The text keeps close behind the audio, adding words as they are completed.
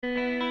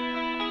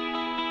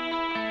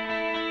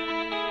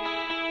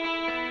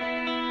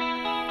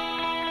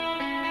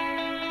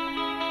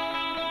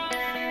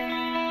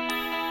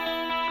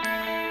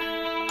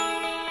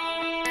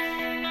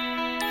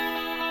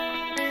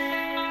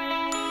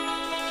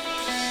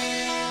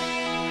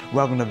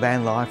Welcome to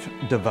Van Life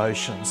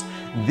Devotions.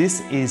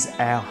 This is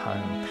our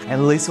home,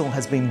 and Liesl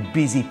has been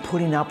busy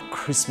putting up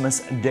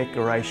Christmas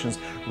decorations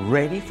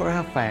ready for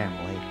our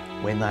family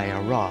when they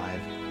arrive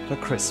for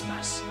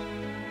Christmas.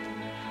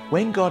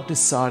 When God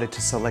decided to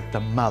select a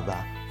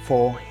mother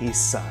for His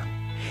Son,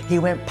 He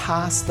went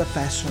past the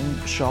fashion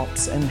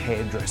shops and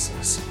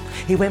hairdressers.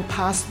 He went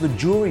past the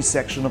jewelry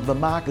section of the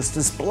markets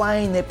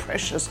displaying their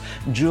precious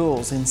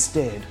jewels.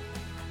 Instead,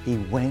 He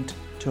went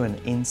to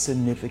an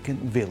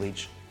insignificant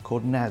village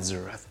called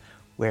Nazareth,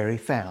 where He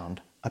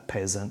found a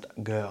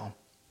peasant girl.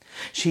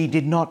 She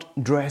did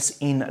not dress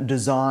in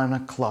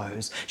designer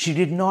clothes. She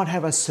did not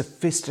have a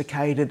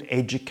sophisticated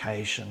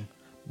education,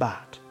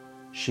 but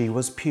she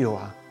was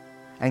pure,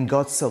 and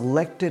God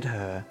selected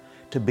her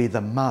to be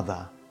the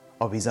mother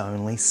of His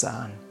only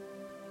Son.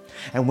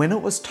 And when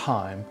it was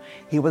time,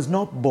 He was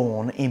not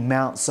born in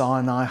Mount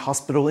Sinai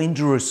Hospital in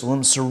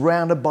Jerusalem,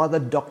 surrounded by the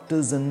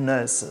doctors and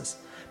nurses,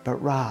 but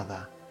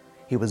rather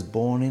He was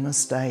born in a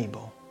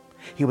stable.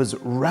 He was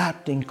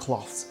wrapped in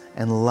cloths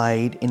and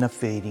laid in a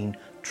feeding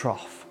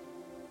trough.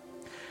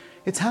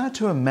 It's hard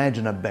to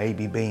imagine a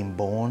baby being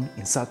born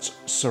in such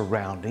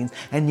surroundings,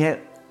 and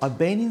yet I've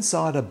been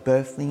inside a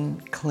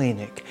birthing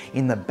clinic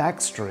in the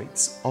back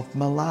streets of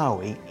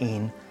Malawi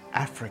in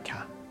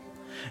Africa.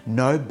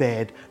 No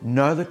bed,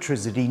 no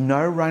electricity,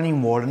 no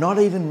running water, not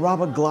even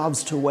rubber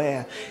gloves to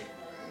wear.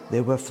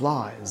 There were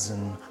flies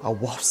and a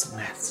wasp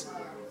nest,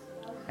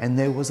 and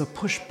there was a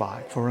push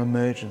bike for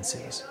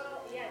emergencies.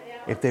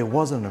 If there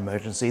was an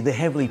emergency, the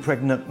heavily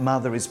pregnant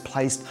mother is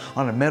placed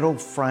on a metal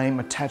frame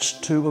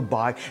attached to a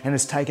bike and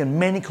is taken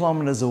many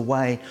kilometres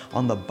away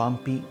on the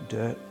bumpy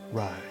dirt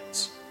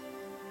roads.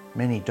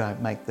 Many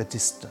don't make the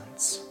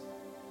distance.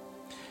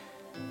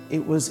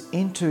 It was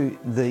into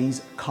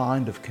these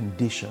kind of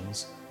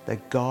conditions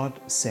that God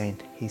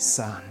sent His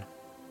Son.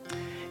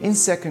 In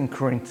 2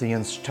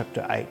 Corinthians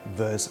chapter 8,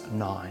 verse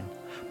 9,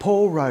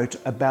 Paul wrote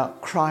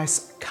about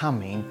Christ's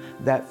coming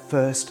that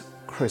first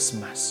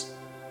Christmas.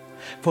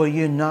 For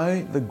you know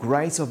the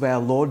grace of our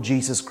Lord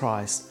Jesus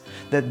Christ,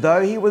 that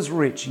though He was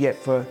rich, yet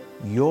for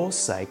your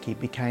sake He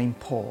became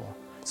poor,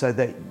 so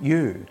that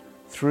you,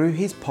 through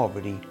His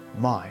poverty,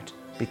 might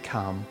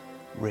become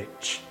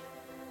rich.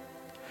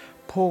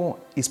 Paul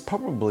is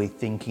probably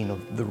thinking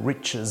of the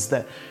riches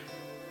that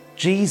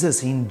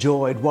Jesus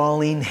enjoyed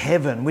while in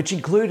heaven, which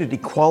included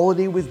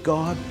equality with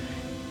God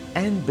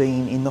and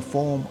being in the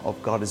form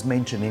of God, as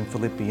mentioned in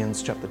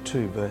Philippians chapter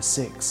 2, verse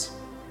 6.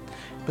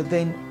 But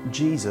then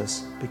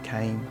Jesus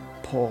became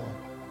poor.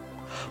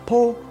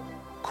 Paul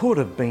could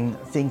have been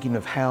thinking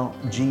of how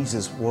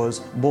Jesus was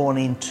born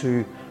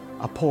into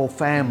a poor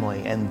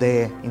family and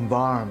their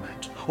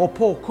environment. Or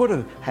Paul could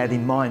have had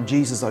in mind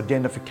Jesus'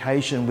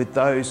 identification with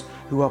those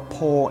who are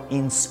poor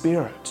in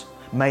spirit.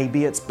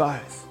 Maybe it's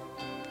both.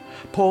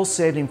 Paul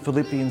said in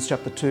Philippians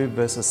chapter 2,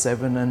 verses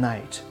 7 and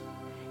 8,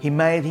 He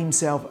made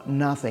Himself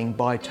nothing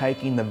by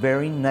taking the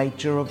very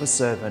nature of a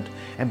servant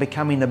and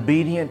becoming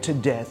obedient to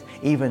death,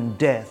 even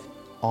death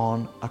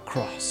on a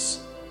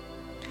cross.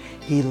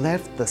 He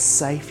left the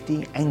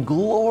safety and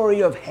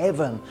glory of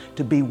heaven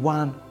to be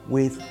one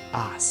with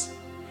us.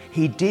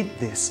 He did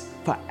this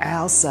for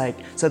our sake,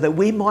 so that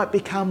we might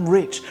become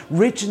rich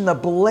in the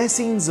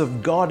blessings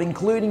of God,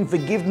 including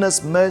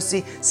forgiveness,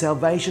 mercy,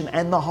 salvation,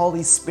 and the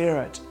Holy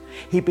Spirit.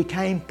 He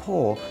became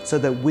poor so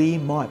that we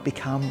might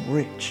become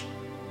rich.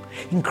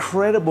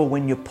 Incredible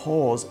when you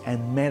pause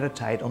and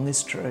meditate on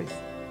this truth.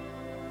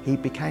 He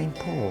became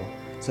poor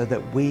so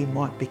that we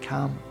might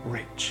become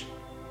rich.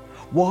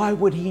 Why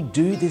would He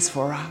do this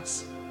for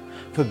us?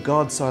 For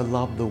God so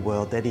loved the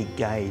world that He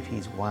gave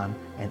His one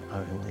and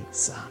only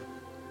Son.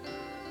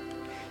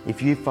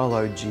 If you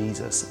follow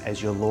Jesus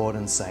as your Lord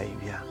and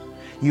Saviour,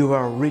 you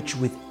are rich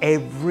with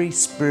every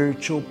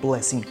spiritual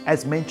blessing,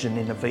 as mentioned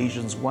in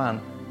Ephesians 1.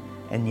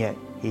 And yet,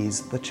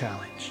 here's the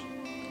challenge.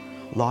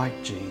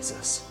 Like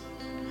Jesus,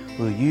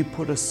 will you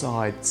put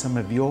aside some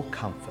of your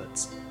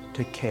comforts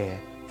to care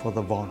for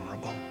the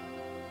vulnerable?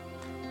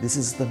 This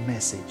is the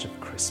message of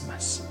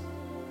Christmas.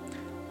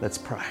 Let's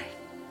pray.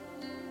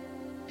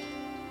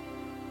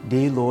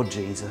 Dear Lord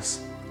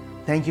Jesus,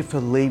 thank You for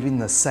leaving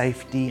the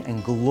safety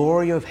and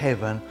glory of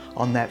heaven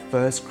on that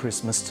first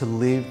Christmas to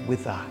live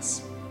with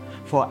us.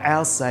 For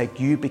our sake,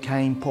 You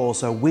became poor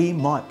so we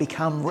might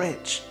become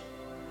rich.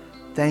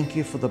 Thank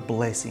You for the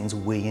blessings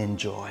we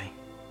enjoy.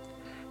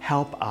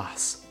 Help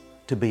us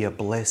to be a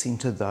blessing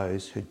to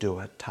those who do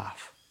it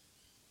tough.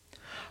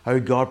 Oh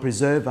God,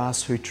 preserve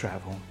us who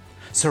travel.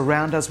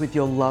 Surround us with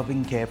Your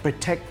loving care.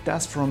 Protect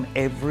us from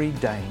every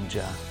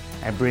danger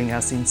and bring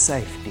us in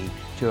safety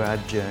to our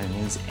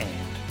journey's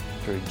end.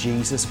 Through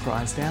Jesus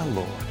Christ our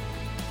Lord.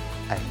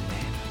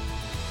 Amen.